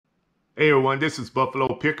Hey everyone, this is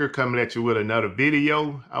Buffalo Picker coming at you with another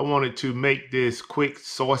video. I wanted to make this quick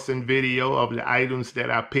sourcing video of the items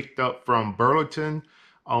that I picked up from Burlington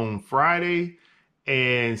on Friday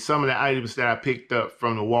and some of the items that I picked up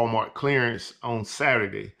from the Walmart clearance on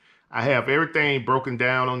Saturday. I have everything broken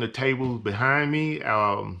down on the tables behind me.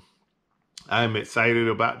 I'm excited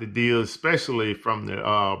about the deal, especially from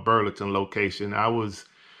the Burlington location. I was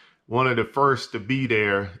one of the first to be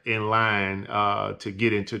there in line to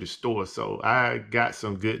get into the store. So I got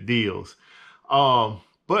some good deals.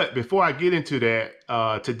 But before I get into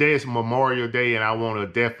that, today is Memorial Day, and I want to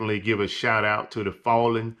definitely give a shout out to the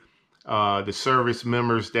fallen, the service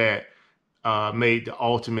members that made the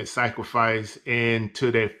ultimate sacrifice, and to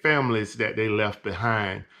their families that they left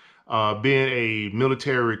behind. Being a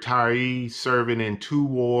military retiree, serving in 2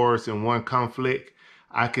 wars and 1 conflict,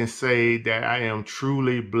 I can say that I am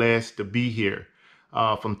truly blessed to be here.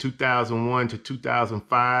 From 2001 to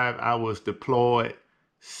 2005, I was deployed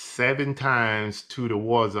 7 times to the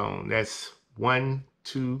war zone. That's 1,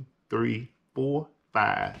 2, 3, 4,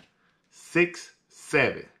 5, 6,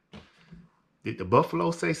 7. Did the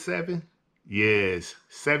Buffalo say 7? Yes,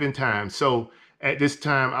 7 times. So at this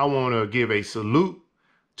time, I want to give a salute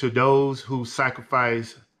to those who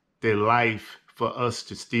sacrificed their life for us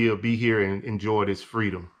to still be here and enjoy this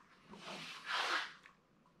freedom.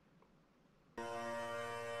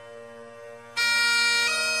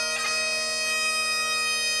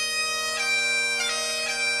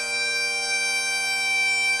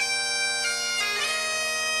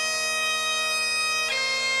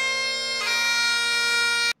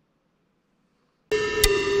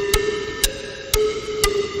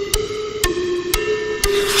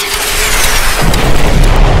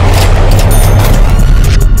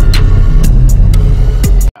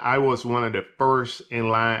 I was one of the first in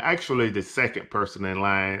line, actually the second person in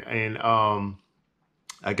line, and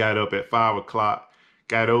I got up at 5 o'clock,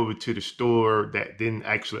 got over to the store that didn't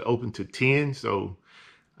actually open to 10, so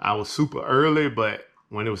I was super early. But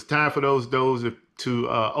when it was time for those doors to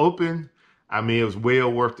open, I mean, it was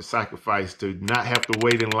well worth the sacrifice to not have to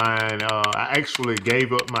wait in line. I actually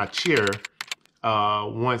gave up my chair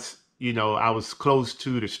once, I was close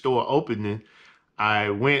to the store opening. I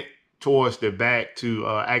went towards the back to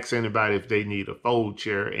ask anybody if they need a fold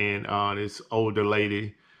chair, and this older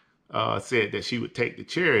lady said that she would take the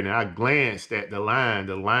chair, and I glanced at the line.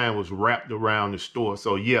 The line was wrapped around the store.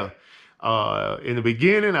 So yeah, in the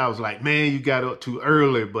beginning I was like, man, you got up too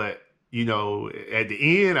early, but at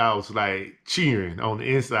the end I was like cheering on the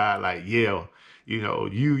inside, like, yeah,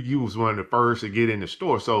 you was one of the first to get in the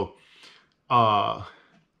store. So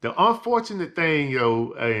the unfortunate thing,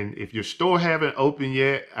 and if your store haven't opened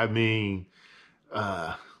yet, I mean,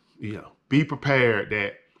 be prepared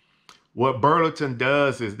that what Burlington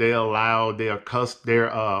does is they allow their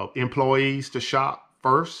employees to shop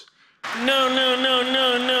first. No, no, no,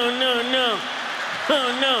 no, no, no, no.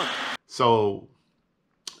 Oh, no. So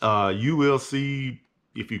you will see,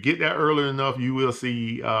 if you get there early enough, you will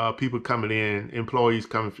see people coming in, employees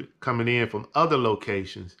coming in from other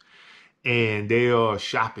locations, and they are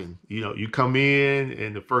shopping. You come in,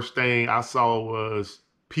 and the first thing I saw was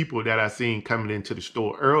people that I seen coming into the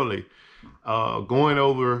store early, going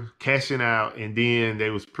over, cashing out, and then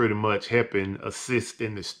they was pretty much helping assist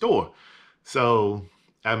in the store. So,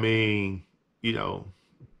 I mean,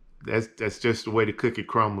 that's just the way the cookie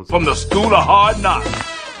crumbles. From the School of Hard Knocks.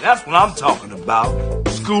 That's what I'm talking about.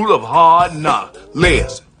 School of Hard Knocks.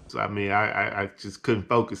 Listen. So, I mean, I just couldn't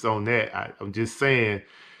focus on that. I'm just saying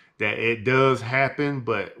that it does happen,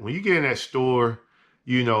 but when you get in that store,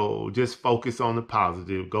 just focus on the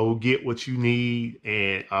positive. Go get what you need,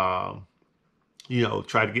 and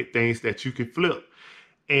try to get things that you can flip.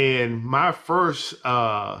 And my first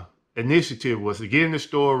initiative was to get in the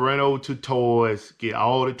store, run over to toys, get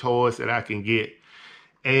all the toys that I can get.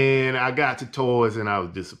 And I got to toys, and I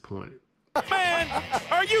was disappointed. Man,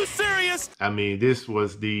 are you serious? I mean, this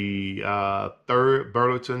was the 3rd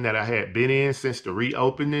Burlington that I had been in since the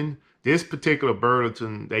reopening. This particular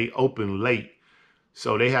Burlington, they opened late.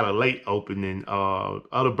 So they had a late opening.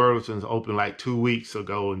 Other Burlingtons opened like 2 weeks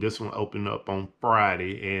ago, and this one opened up on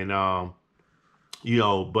Friday. And,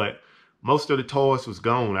 but most of the toys was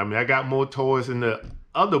gone. I mean, I got more toys in the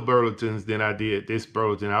other Burlingtons than I did this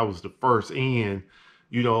Burlington. I was the first in,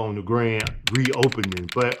 on the grand reopening.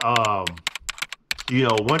 But,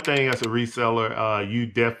 one thing as a reseller,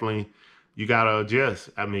 you gotta adjust.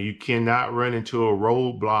 I mean, you cannot run into a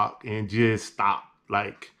roadblock and just stop.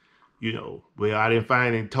 Like, well, I didn't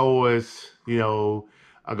find any toys, I'm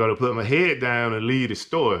gonna put my head down and leave the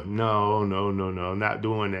store. No, I'm not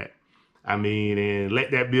doing that. I mean, and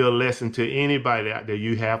let that be a lesson to anybody out there.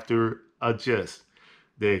 You have to adjust.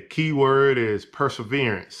 The key word is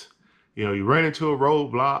perseverance. You know, you run into a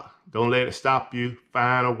roadblock, don't let it stop you.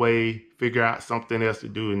 Find a way, figure out something else to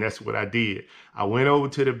do. And that's what I did. I went over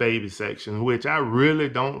to the baby section, which I really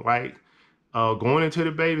don't like going into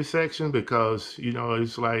the baby section because, you know,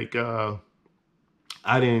 it's like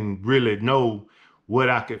I didn't really know what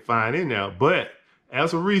I could find in there. But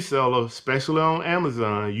as a reseller, especially on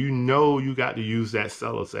Amazon, you know you got to use that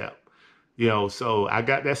seller's app. You know, so I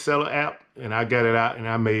got that seller app and I got it out and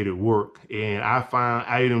I made it work. And I found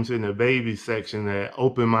items in the baby section that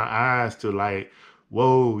opened my eyes to like,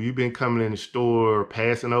 whoa, you've been coming in the store,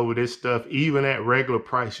 passing over this stuff. Even at regular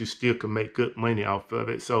price, you still can make good money off of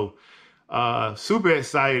it. So super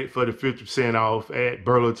excited for the 50% off at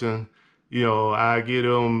Burlington. You know, I give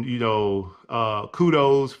them, you know,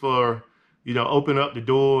 kudos for, you know, open up the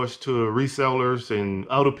doors to resellers and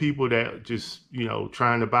other people that just, you know,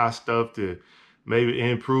 trying to buy stuff to maybe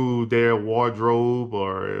improve their wardrobe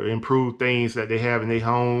or improve things that they have in their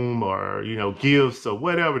home or, you know, gifts or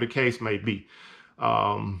whatever the case may be.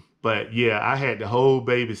 But yeah, I had the whole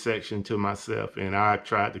baby section to myself and I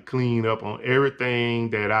tried to clean up on everything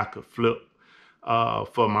that I could flip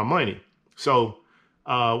for my money. So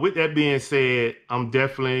with that being said, I'm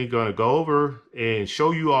definitely going to go over and show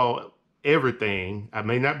you all everything. I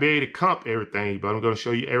may not be able to comp everything, but I'm going to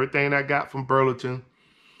show you everything I got from Burlington.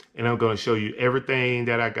 And I'm going to show you everything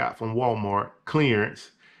that I got from Walmart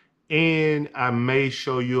clearance. And I may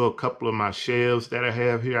show you a couple of my shelves that I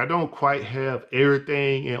have here. I don't quite have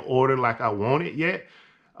everything in order like I want it yet.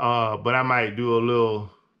 But I might do a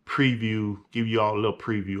little preview, give you all a little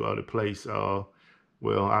preview of the place.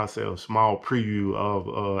 Well, I'll say a small preview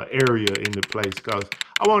of area in the place because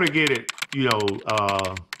I want to get it, you know,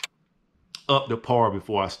 up to par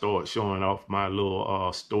before I start showing off my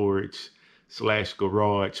little storage /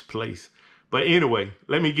 garage place. But anyway,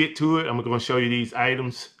 let me get to it. I'm going to show you these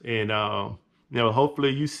items and, you know, hopefully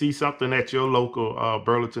you see something at your local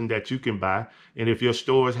Burlington that you can buy. And if your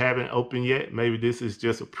stores haven't opened yet, maybe this is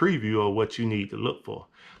just a preview of what you need to look for.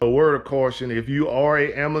 A word of caution, if you are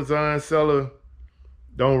an Amazon seller,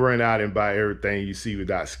 don't run out and buy everything you see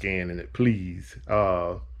without scanning it, please.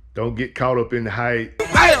 Don't get caught up in the hype.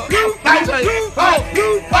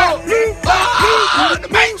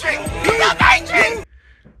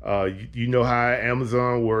 You know how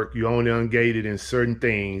Amazon work. You only ungated in certain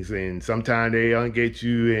things, and sometimes they ungate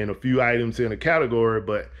you in a few items in a category,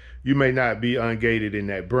 but you may not be ungated in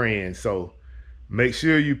that brand. So make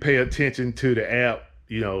sure you pay attention to the app.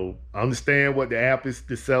 You know, understand what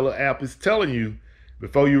the seller app is telling you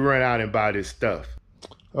before you run out and buy this stuff.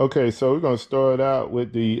 Okay, so we're gonna start out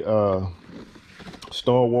with the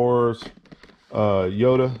Star Wars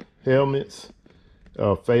Yoda helmets,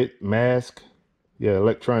 fake mask, yeah,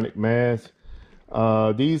 electronic mask.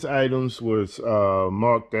 These items was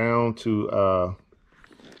marked down to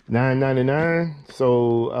 $9.99.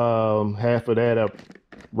 So half of that I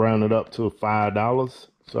rounded up to $5.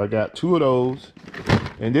 So I got 2 of those.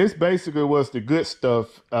 And this basically was the good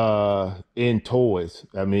stuff in toys.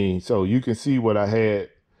 I mean, so you can see what I had,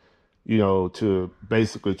 you know, to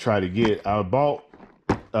basically try to get. I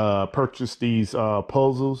purchased these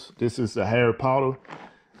puzzles. This is the Harry Potter.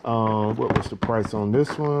 What was the price on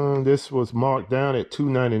this one? This was marked down at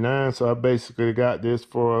 $2.99. So I basically got this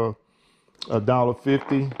for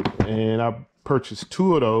 $1.50, and I purchased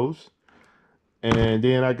 2 of those. And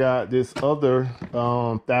then I got this other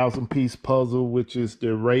 1,000-piece puzzle, which is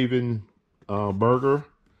the Raven's Burger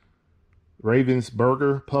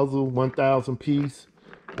puzzle, 1,000 piece.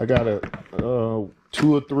 I got 2 or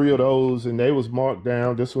 3 of those, and they was marked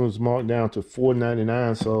down. This one was marked down to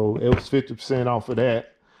 $4.99, so it was 50% off of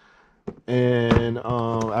that. And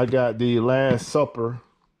I got the Last Supper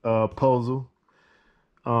puzzle.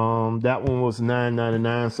 That one was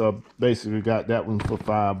 $9.99, so I basically got that one for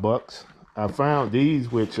 $5. I found these,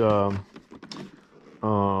 which no,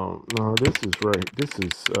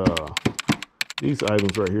 these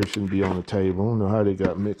items right here shouldn't be on the table. I don't know how they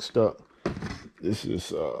got mixed up. This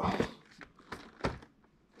is I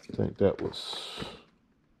think that was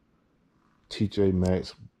TJ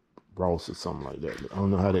Maxx Ross or something like that. But I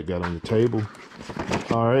don't know how that got on the table.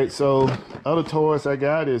 All right, so other toys I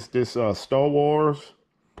got is this Star Wars,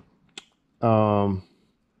 the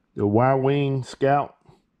Y-Wing Scout.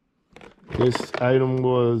 This item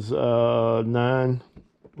was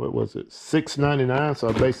 $6.99, so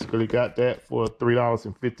I basically got that for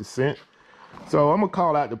 $3.50. So I'm gonna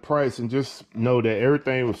call out the price and just know that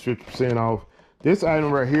everything was 50% off. This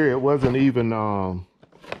item right here, it wasn't even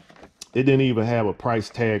it didn't even have a price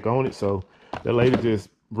tag on it, so the lady just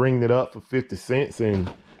ringed it up for 50 cents.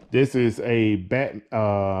 And this is a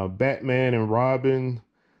Batman and Robin,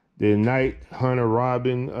 the Night Hunter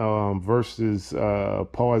Robin versus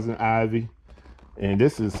Poison Ivy. And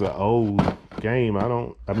this is an old game.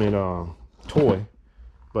 Toy.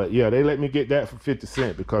 But yeah, they let me get that for 50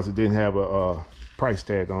 cents because it didn't have a price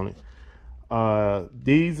tag on it.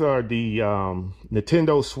 These are the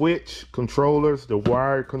Nintendo Switch controllers, the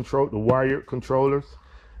wired controllers.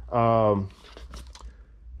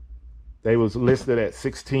 They was listed at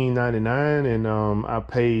 $16.99, and I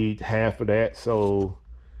paid half of that. So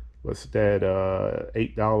what's that?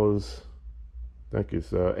 $8. I think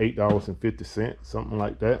it's $8.50, something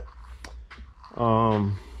like that.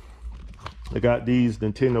 I got these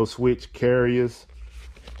Nintendo Switch carriers.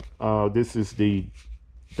 This is the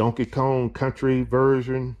Donkey Kong Country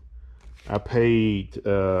version. I paid,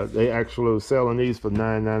 they actually were selling these for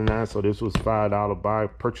 $9.99, so this was $5 buy.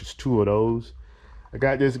 Purchased 2 of those. I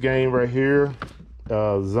got this game right here,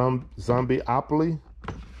 Zombieopoly.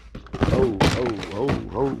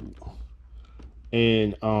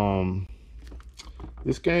 And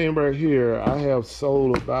this game right here, I have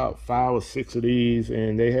sold about 5 or 6 of these,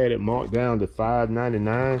 and they had it marked down to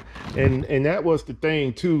 $5.99. And that was the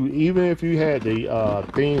thing too. Even if you had the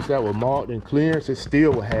things that were marked in clearance, it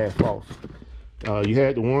still was half off. You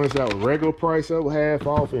had the ones that were regular price that were half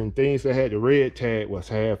off, and things that had the red tag was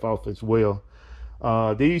half off as well.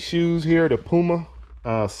 These shoes here, the Puma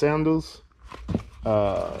sandals.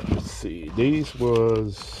 Let's see, these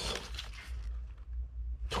was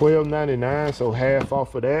 $12.99, so half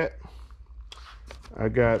off of that. I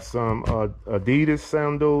got some Adidas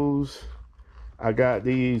sandals. I got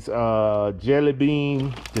these Jelly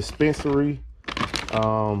Bean dispensary.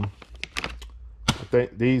 I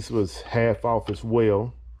think these was half off as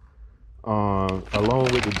well. Along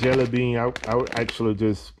with the Jelly Bean, I would actually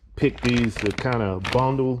just pick these to kind of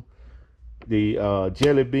bundle the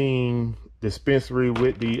Jelly Bean dispensary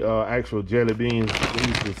with the actual Jelly Beans.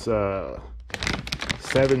 These is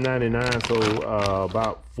 $7.99, so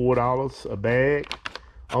about $4 a bag.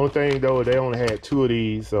 Only thing though, they only had 2 of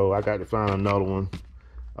these, so I got to find another one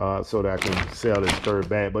so that I can sell this third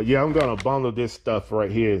bag. But yeah, I'm gonna bundle this stuff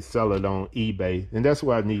right here and sell it on eBay, and that's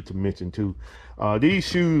what I need to mention too. These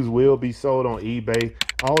shoes will be sold on eBay.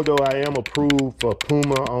 Although I am approved for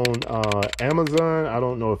Puma on Amazon, I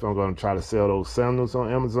don't know if I'm gonna try to sell those sandals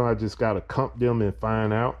on Amazon. I just gotta comp them and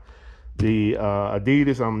find out. The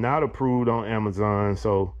Adidas, I'm not approved on Amazon,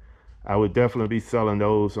 so I would definitely be selling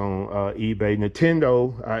those on eBay.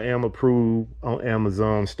 Nintendo, I am approved on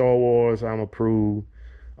Amazon. Star Wars, I'm approved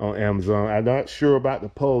on Amazon. I'm not sure about the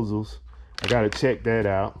puzzles. I got to check that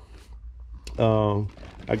out.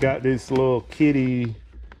 I got this little kitty,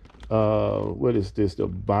 what is this, the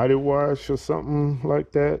body wash or something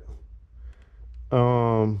like that.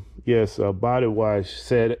 Yes, a body wash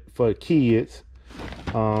set for kids.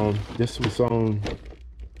 This was on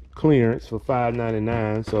clearance for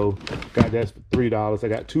 $5.99, so got that for $3. I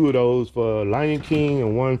got 2 of those for Lion King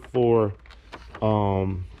and 1 for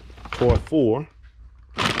Toy 4.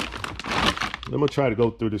 I'm gonna try to go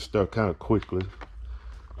through this stuff kind of quickly.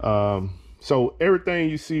 So everything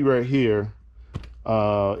you see right here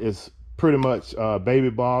is pretty much baby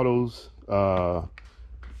bottles, you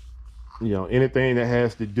know, anything that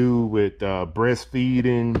has to do with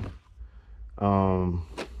breastfeeding,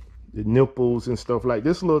 the nipples and stuff. Like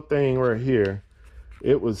this little thing right here,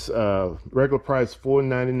 it was regular price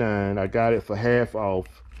 $4.99. I got it for half off,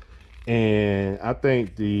 and I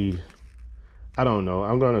think I don't know,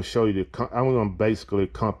 I'm gonna show you I'm gonna basically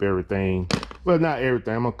comp everything. Well, not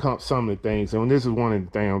everything, I'm gonna comp some of the things, and this is one of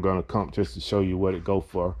the things I'm gonna comp just to show you what it go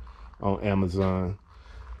for on Amazon.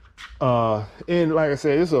 And like I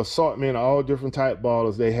said, it's an assortment of all different type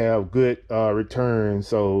bottles. They have good returns,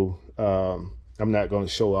 so I'm not going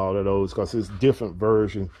to show all of those because it's different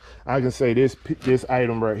versions. I can say this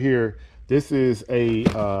item right here, this is a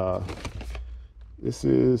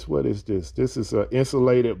what is this? This is an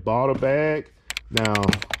insulated bottle bag. Now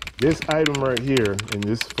this item right here, and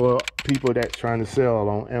this for people that trying to sell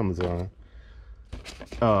on Amazon,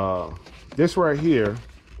 this right here,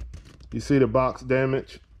 you see the box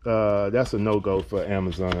damage, that's a no-go for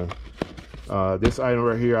Amazon. This item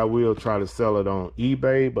right here, I will try to sell it on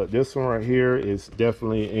eBay, but this one right here is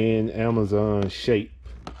definitely in Amazon shape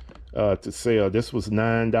to sell. This was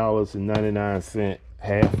 $9.99,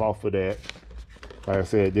 half off of that. Like I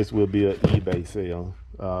said, this will be an eBay sale.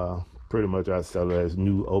 Pretty much I sell it as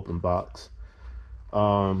new open box.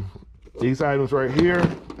 These items right here,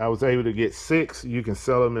 I was able to get 6. You can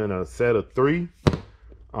sell them in a set of 3.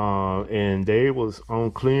 and they was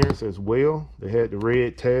on clearance as well. They had the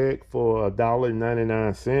red tag for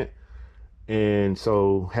 $1.99, and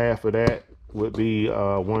so half of that would be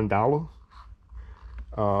 $1.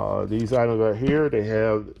 These items right here, they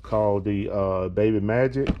have called the Baby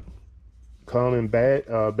Magic Common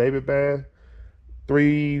Baby Bath,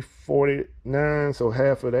 $3.49, so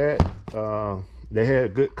half of that. They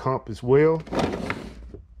had good comp as well.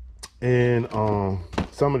 And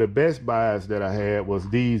some of the best buys that I had was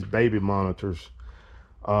these baby monitors.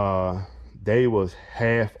 They was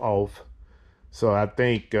half off. So I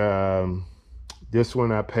think this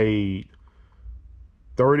one I paid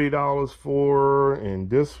 $30 for, and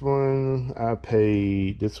this one I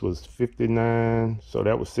paid, this was $59, so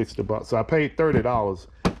that was $60. So I paid $30,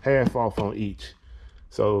 half off on each.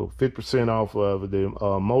 So 50% off of the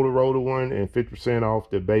Motorola one and 50% off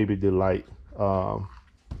the Baby Delight. Found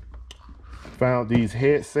these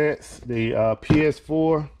headsets, the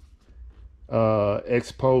PS4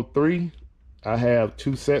 Expo 3. I have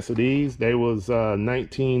 2 sets of these. They was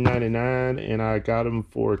 $19.99, and I got them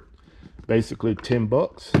for basically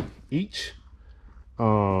 $10 each.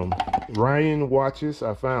 Ryan watches,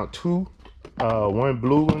 I found 2, one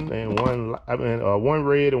blue one and one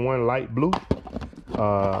red and one light blue.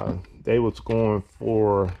 They was going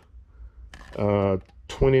for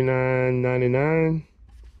 $29.99,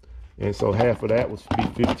 and so half of that was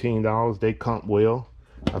 $15. They comp well.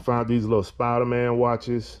 I found these little Spider-Man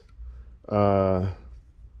watches. They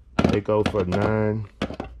go for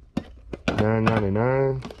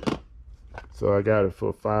 $9.99. So I got it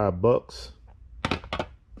for $5.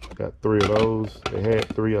 Got 3 of those. They had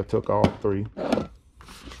 3. I took all 3.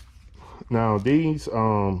 Now these,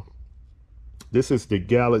 this is the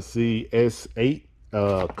Galaxy S8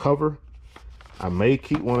 cover. I may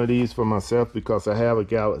keep one of these for myself because I have a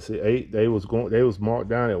Galaxy 8. They was marked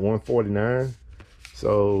down at $149.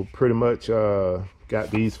 So pretty much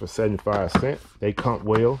got these for 75 cents. They comp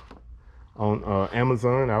well on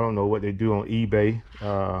Amazon. I don't know what they do on eBay,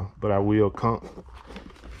 but I will comp.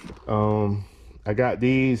 I got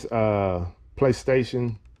these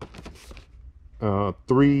PlayStation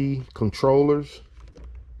 3 controllers.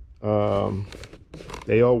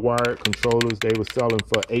 They are wired controllers. They were selling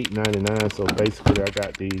for $8.99, so basically I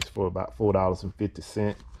got these for about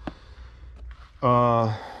 $4.50.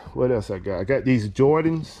 What else I got? I got these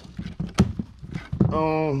Jordans.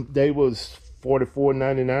 They was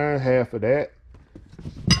 $44.99, half of that.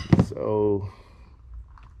 So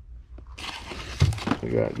I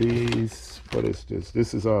got these. What is this?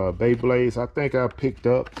 This is Beyblades. I think I picked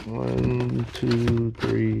up 1, 2,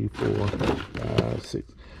 3, 4, 5,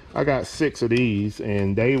 6. I got 6 of these,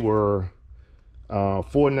 and they were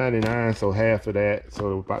 $4.99, so half of that,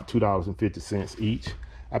 so about $2.50 each.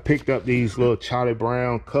 I picked up these little Charlie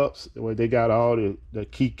Brown cups where they got all the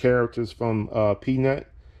key characters from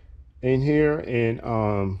Peanut in here, and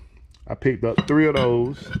I picked up 3 of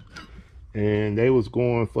those, and they was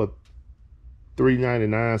going for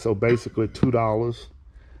 $3.99, so basically $2.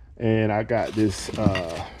 And I got this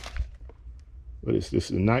what is this,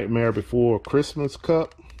 the Nightmare Before Christmas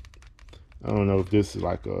cup. I don't know if this is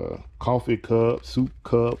like a coffee cup, soup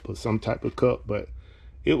cup, or some type of cup, but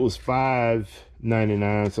it was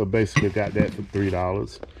 $5.99, so basically got that for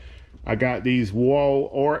 $3. I got these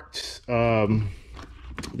wall arts, the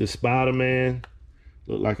Spider-Man,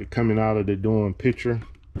 look like it coming out of the Dawn picture.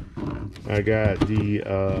 I got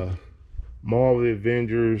the Marvel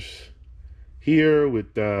Avengers here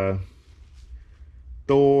with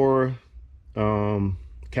Thor,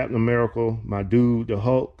 Captain America, my dude, the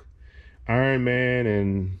Hulk, Iron Man,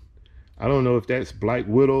 and I don't know if that's Black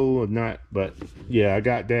Widow or not, but yeah, I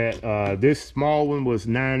got that. This small one was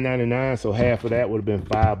 $9.99, so half of that would have been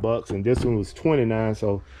 $5, and this one was $29,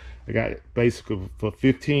 so I got it basically for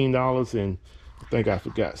 $15. And I think I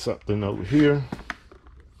forgot something over here.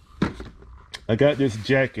 I got this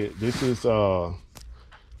jacket. This is the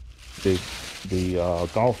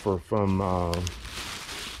golfer from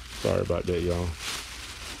sorry about that, y'all.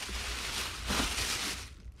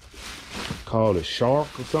 Called a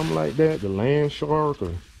Shark or something like that, the Land Shark,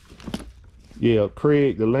 or yeah,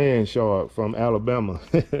 Craig the Land Shark from Alabama.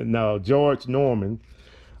 No, George Norman.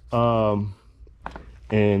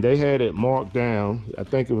 And they had it marked down. I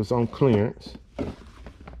think it was on clearance. Let's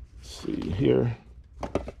see here.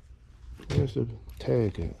 Where's the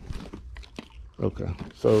tag at? Okay,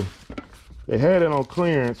 so they had it on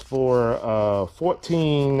clearance for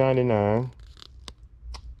 $14.99,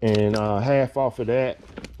 and half off of that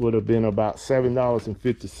would have been about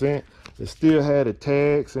 $7.50. It still had the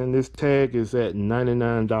tags, and this tag is at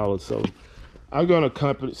 $99. So I'm gonna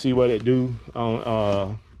see what it do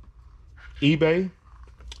on eBay.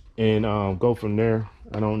 and go from there.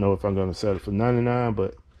 I don't know if I'm gonna sell it for 99,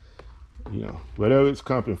 but you know, whatever it's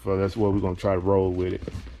coming for, that's what we're gonna try to roll with it.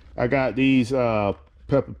 I got these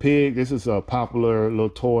Peppa Pig. This is a popular little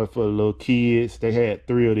toy for little kids. They had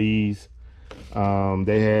 3 of these.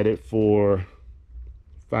 They had it for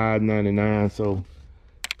 $5.99, so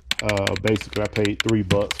basically I paid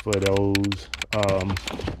 $3 for those.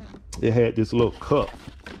 They had this little cup,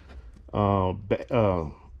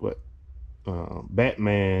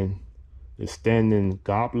 Batman, the standing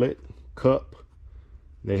goblet cup.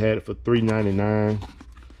 They had it for $3.99.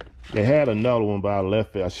 They had another one, but I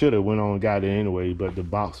left it. I should have went on and got it anyway, but the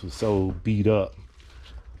box was so beat up.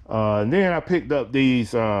 And then I picked up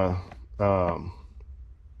these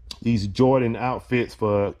Jordan outfits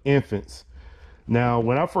for infants. Now,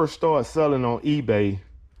 when I first started selling on eBay,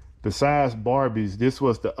 besides Barbies, this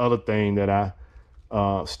was the other thing that I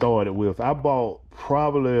started with. I bought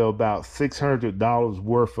probably about $600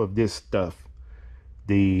 worth of this stuff.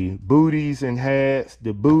 The booties and hats,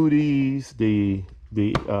 the booties, the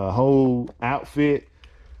whole outfit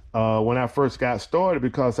when I first got started,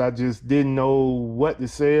 because I just didn't know what to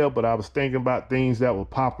sell, but I was thinking about things that were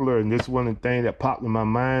popular, and this one of the things that popped in my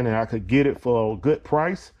mind, and I could get it for a good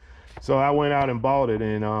price. So I went out and bought it,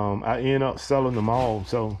 and I ended up selling them all.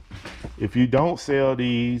 So if you don't sell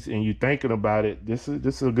these and you're thinking about it, this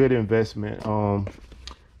is a good investment.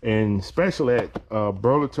 And especially at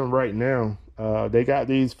Burlington right now, they got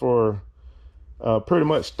these for pretty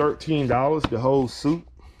much $13, the whole suit.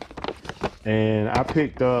 And I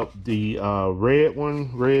picked up the red one,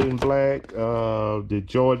 red and black, the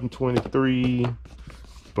Jordan 23,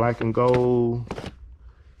 black and gold,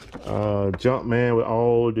 Jumpman with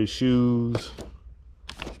all the shoes.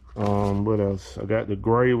 What else? I got the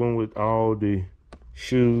gray one with all the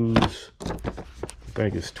shoes. I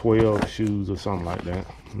think it's 12 shoes or something like that.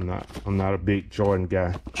 I'm not a big Jordan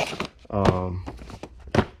guy. And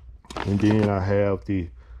then I have the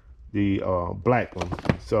black one.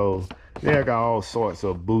 So yeah, I got all sorts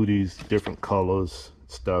of booties, different colors,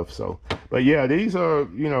 stuff. So, but yeah, these are,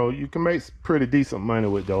 you know, you can make pretty decent money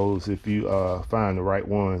with those if you find the right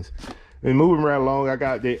ones. And moving right along, I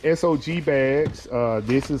got the SOG bags.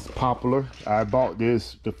 This is popular. I bought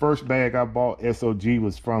this. The first bag I bought SOG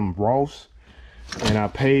was from Ross, and I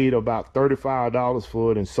paid about $35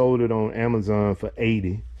 for it and sold it on Amazon for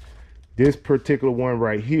 $80. This particular one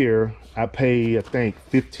right here, I paid, I think,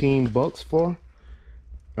 $15 for.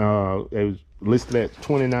 It was listed at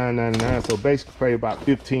 $29.99, so basically paid about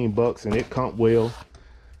 $15, and it come well.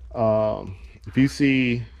 If you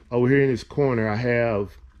see over here in this corner, I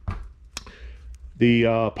have the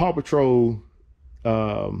Paw Patrol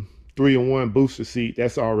 3-in-1 booster seat.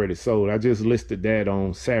 That's already sold. I just listed that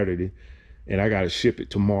on Saturday, and I got to ship it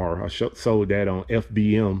tomorrow. I sold that on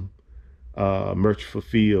FBM, Merch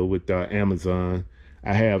Fulfilled, with Amazon.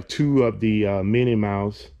 I have 2 of the Minnie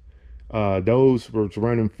Mouse. Those was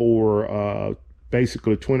running for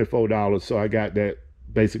basically $24, so I got that.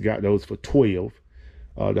 Basically got those for $12,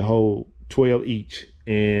 the whole 12 each.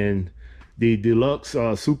 And the deluxe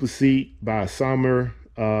super seat by Summer,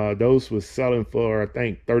 those was selling for, I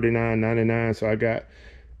think, $39.99. So I got,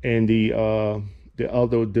 and the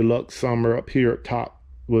other deluxe Summer up here up top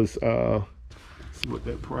was see what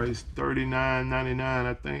that price, $39.99,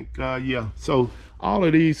 I think. Yeah, so all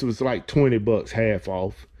of these was like $20 half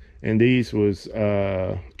off, and these was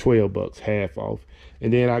 $12 half off.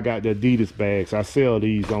 And then I got the Adidas bags. I sell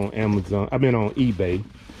these on Amazon. I've been on eBay.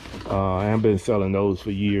 I've been selling those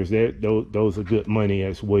for years. Those are good money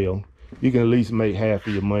as well. You can at least make half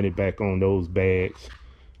of your money back on those bags.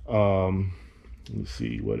 Let's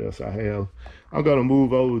see what else I have. I'm gonna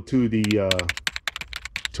move over to the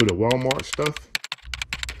Walmart stuff.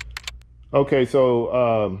 Okay,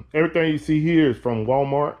 so everything you see here is from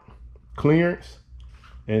Walmart clearance,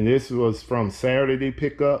 and this was from Saturday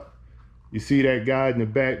pickup. You see that guy in the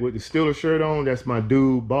back with the Steelers shirt on? That's my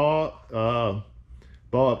dude, Bob.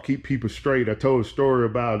 Bob keep people straight. I told a story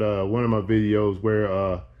about one of my videos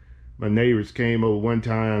where my neighbors came over one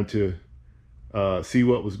time to see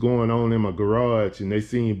what was going on in my garage, and they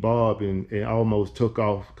seen Bob and almost took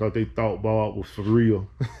off because they thought Bob was for real.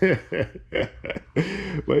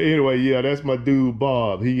 But anyway, yeah, that's my dude,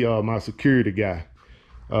 Bob. He my security guy.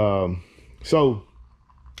 So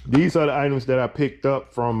these are the items that I picked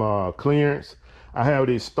up from clearance. I have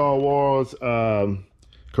this Star Wars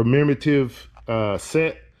commemorative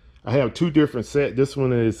set. I have 2 different sets. This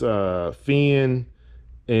one is Finn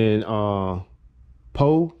and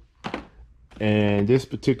Poe, and this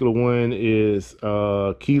particular one is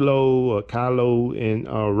Kylo and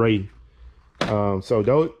Rey. So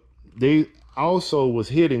also was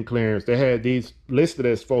hidden clearance. They had these listed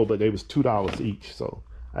as 4, but they was $2 each. So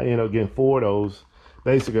I ended up getting 4 of those.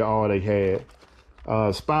 Basically all they had.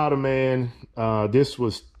 Spider-Man, this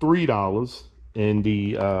was $3, and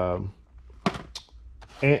the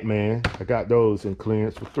Ant-Man, I got those in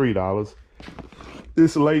clearance for $3.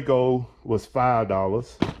 This Lego was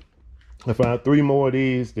 $5. I found 3 more of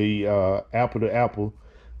these, the Apple to Apple.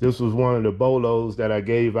 This was one of the bolos that I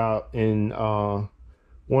gave out in one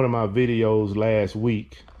of my videos last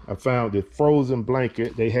week. I found the frozen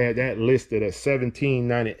blanket. They had that listed at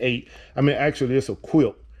 $17.98. I mean, actually, it's a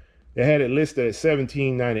quilt. They had it listed at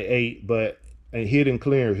 $17.98, but in hidden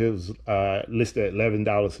clearance, it was listed at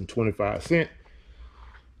 $11.25.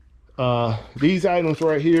 These items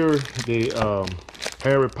right here, the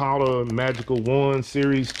Harry Potter Magical Wand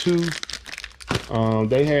Series 2,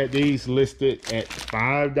 they had these listed at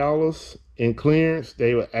 $5 in clearance.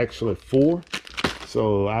 They were actually 4.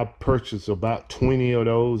 So I purchased about 20 of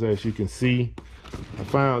those, as you can see. I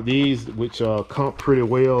found these, which comp pretty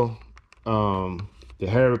well. The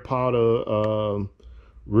Harry Potter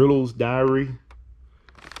Riddles Diary.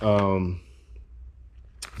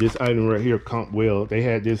 This item right here comp well. They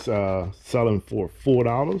had this selling for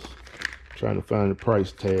 $4. Trying to find the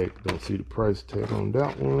price tag. Don't see the price tag on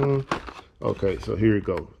that one. Okay, so here it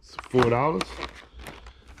goes. It's $4.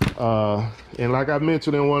 And like I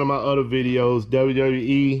mentioned in one of my other videos,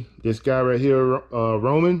 WWE, this guy right here,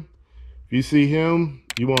 Roman, if you see him,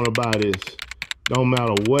 you want to buy this. Don't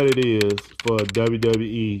matter what it is for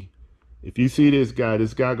WWE. If you see this guy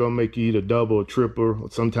gonna make you either double or triple, or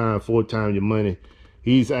sometimes 4 times your money.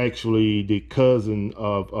 He's actually the cousin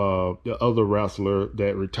of the other wrestler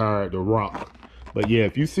that retired, The Rock. But yeah,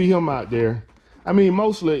 if you see him out there, I mean,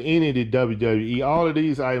 mostly any of the WWE, all of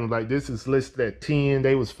these items, like this is listed at 10.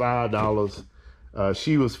 They was $5.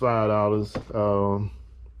 She was $5.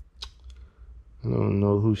 I don't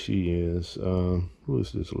know who she is. Who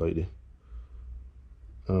is this lady?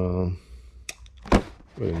 Where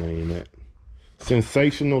the name at?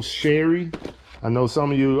 Sensational Sherry. I know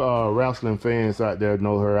some of you wrestling fans out there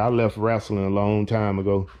know her. I left wrestling a long time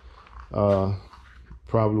ago.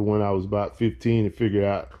 Probably when I was about 15 and figured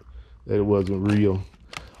out that it wasn't real.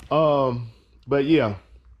 But yeah,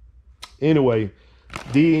 anyway,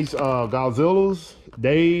 these Godzillas,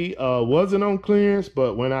 they wasn't on clearance,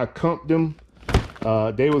 but when I comped them,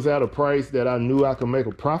 they was at a price that I knew I could make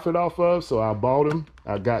a profit off of, so I bought them.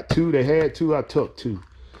 I got 2. They had 2. I took 2.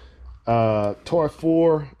 Toy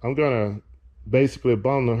 4, I'm gonna basically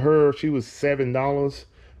bundle her. She was $7.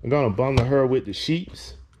 I'm gonna bundle her with the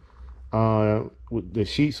sheets. The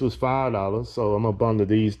sheets was $5, so I'm gonna bundle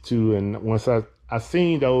these 2. And once I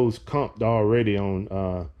seen those comped already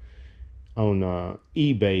on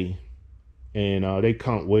eBay, and they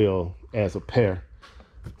comp well as a pair.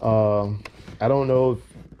 I don't know if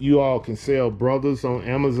you all can sell brothers on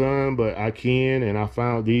Amazon, but I can, and I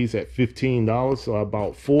found these at $15, so I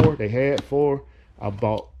bought 4. They had 4.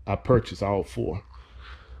 I purchased all 4.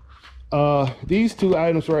 These 2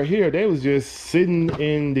 items right here, they was just sitting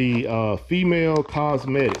in the female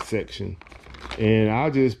cosmetic section, and I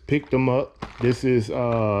just picked them up. This is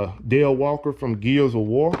Dale Walker from Gears of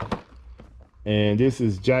War, and this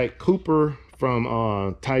is Jack Cooper from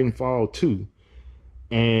Titanfall 2.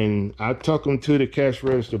 And I took them to the cash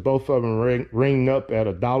register. Both of them ringed up at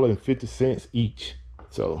 $1.50 each.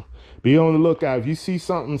 So be on the lookout. If you see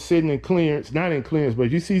something sitting in clearance, not in clearance, but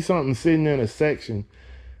if you see something sitting in a section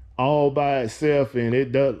all by itself and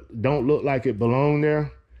it don't look like it belong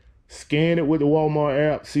there, scan it with the Walmart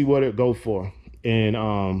app, see what it go for. And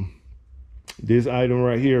this item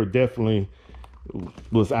right here definitely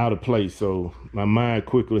was out of place, so my mind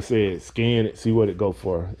quickly said scan it, see what it go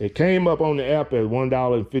for. It came up on the app at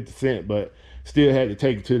 $1.50, but still had to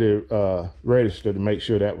take it to the register to make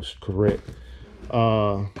sure that was correct.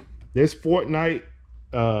 This Fortnite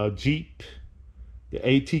Jeep, the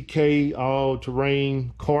ATK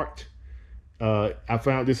all-terrain cart, I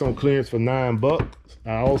found this on clearance for $9.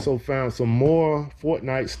 I also found some more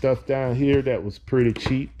Fortnite stuff down here that was pretty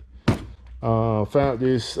cheap. Found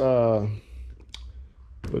this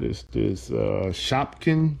what is this,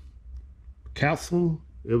 Shopkin capsule.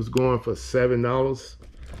 It was going for $7.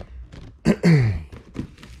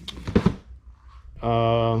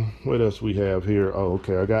 What else we have here? Oh,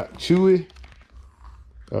 okay, I got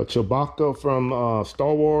Chewbacca from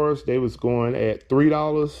Star Wars. They was going at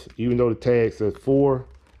 $3, even though the tag says 4.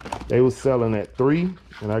 They was selling at 3,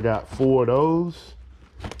 and I got 4 of those.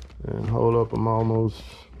 And hold up, I'm almost,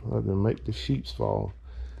 I can make the sheets fall.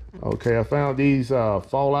 Okay, I found these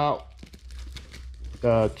Fallout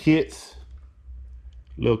kits,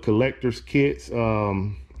 little collector's kits.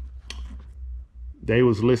 They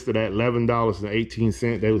was listed at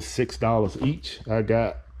 $11.18. They was $6 each. I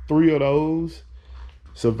got 3 of those.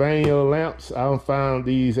 Sylvania lamps. I don't find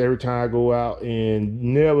these every time I go out and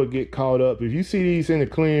never get caught up. If you see these in the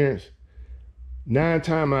clearance, 9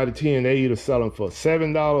 times out of 10, they either sell them for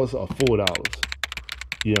 $7 or $4.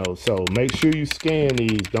 You know, so make sure you scan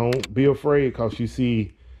these. Don't be afraid because you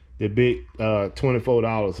see the big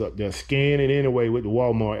 $24 up there. Scan it anyway with the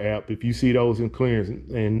Walmart app if you see those in clearance.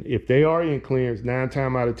 And if they are in clearance, 9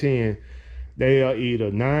 times out of 10, they are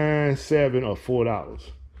either $9, $7, or $4.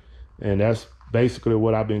 And that's basically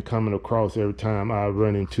what I've been coming across every time I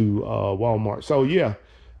run into Walmart. So yeah,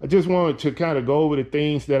 I just wanted to kind of go over the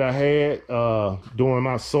things that I had during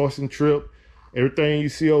my sourcing trip. Everything you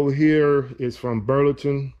see over here is from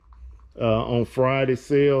Burlington on Friday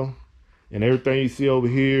sale. And everything you see over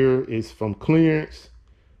here is from clearance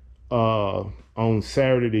on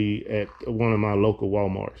Saturday at one of my local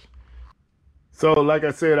Walmarts. So like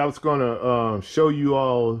I said, I was gonna show you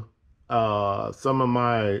all some of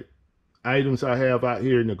my items I have out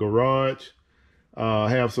here in the garage. I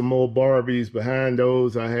have some more Barbies behind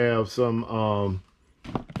those. I have some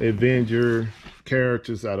Avenger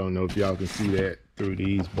characters. I don't know if y'all can see that through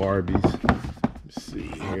these Barbies. Let's see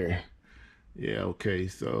here. Yeah, okay,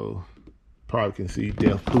 so probably can see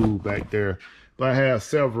Deathpool back there. But I have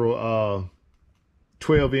several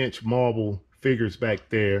 12-inch marble figures back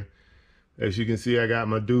there. As you can see, I got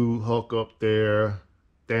my dude Hulk up there,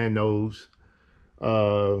 Thanos.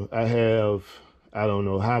 I have, I don't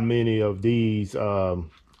know how many of these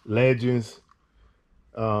legends.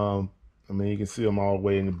 I mean, you can see them all the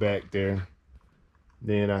way in the back there.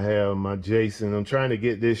 Then I have my Jason. I'm trying to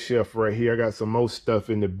get this shelf right here. I got some more stuff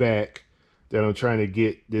in the back that I'm trying to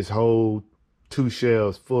get this whole 2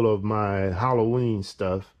 shelves full of my Halloween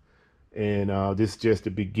stuff. And this is just the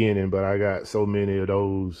beginning, but I got so many of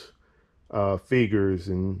those figures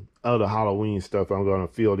and other Halloween stuff. I'm gonna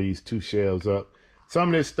fill these 2 shelves up. Some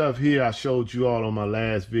of this stuff here I showed you all on my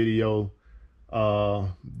last video.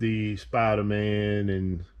 The Spider-Man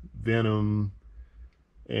and Venom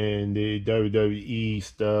and the WWE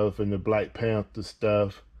stuff and the Black Panther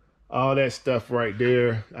stuff. All that stuff right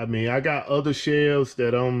there. I mean, I got other shelves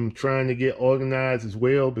that I'm trying to get organized as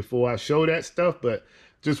well before I show that stuff, but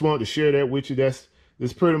just wanted to share that with you. This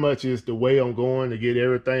pretty much is the way I'm going to get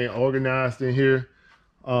everything organized in here.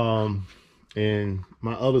 And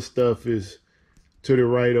my other stuff is to the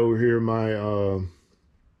right over here, my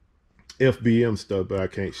FBM stuff, but I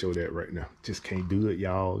can't show that right now. Just can't do it,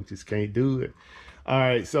 y'all. Just can't do it. All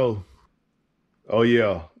right, so, oh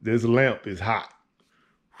yeah, this lamp is hot.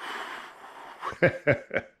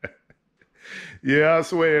 Yeah, I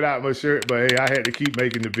sweated out my shirt, but hey, I had to keep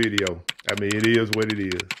making the video. I mean, it is what it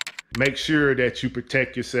is. Make sure that you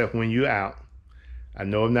protect yourself when you're out. I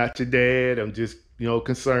know I'm not your dad. I'm just, you know,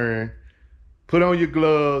 concerned. Put on your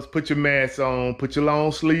gloves, put your mask on, put your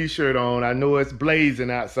long sleeve shirt on. I know it's blazing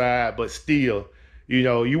outside, but still, you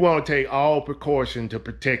know, you want to take all precaution to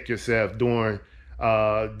protect yourself during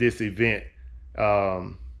this event,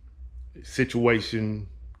 situation,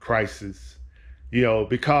 crisis, you know,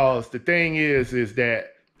 because the thing is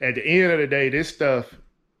that at the end of the day, this stuff,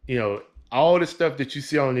 you know, all the stuff that you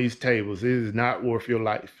see on these tables, it is not worth your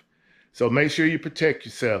life. So make sure you protect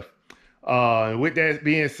yourself. And with that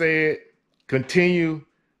being said, continue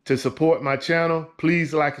to support my channel.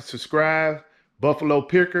 Please like and subscribe. Buffalo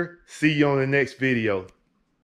Picker. See you on the next video.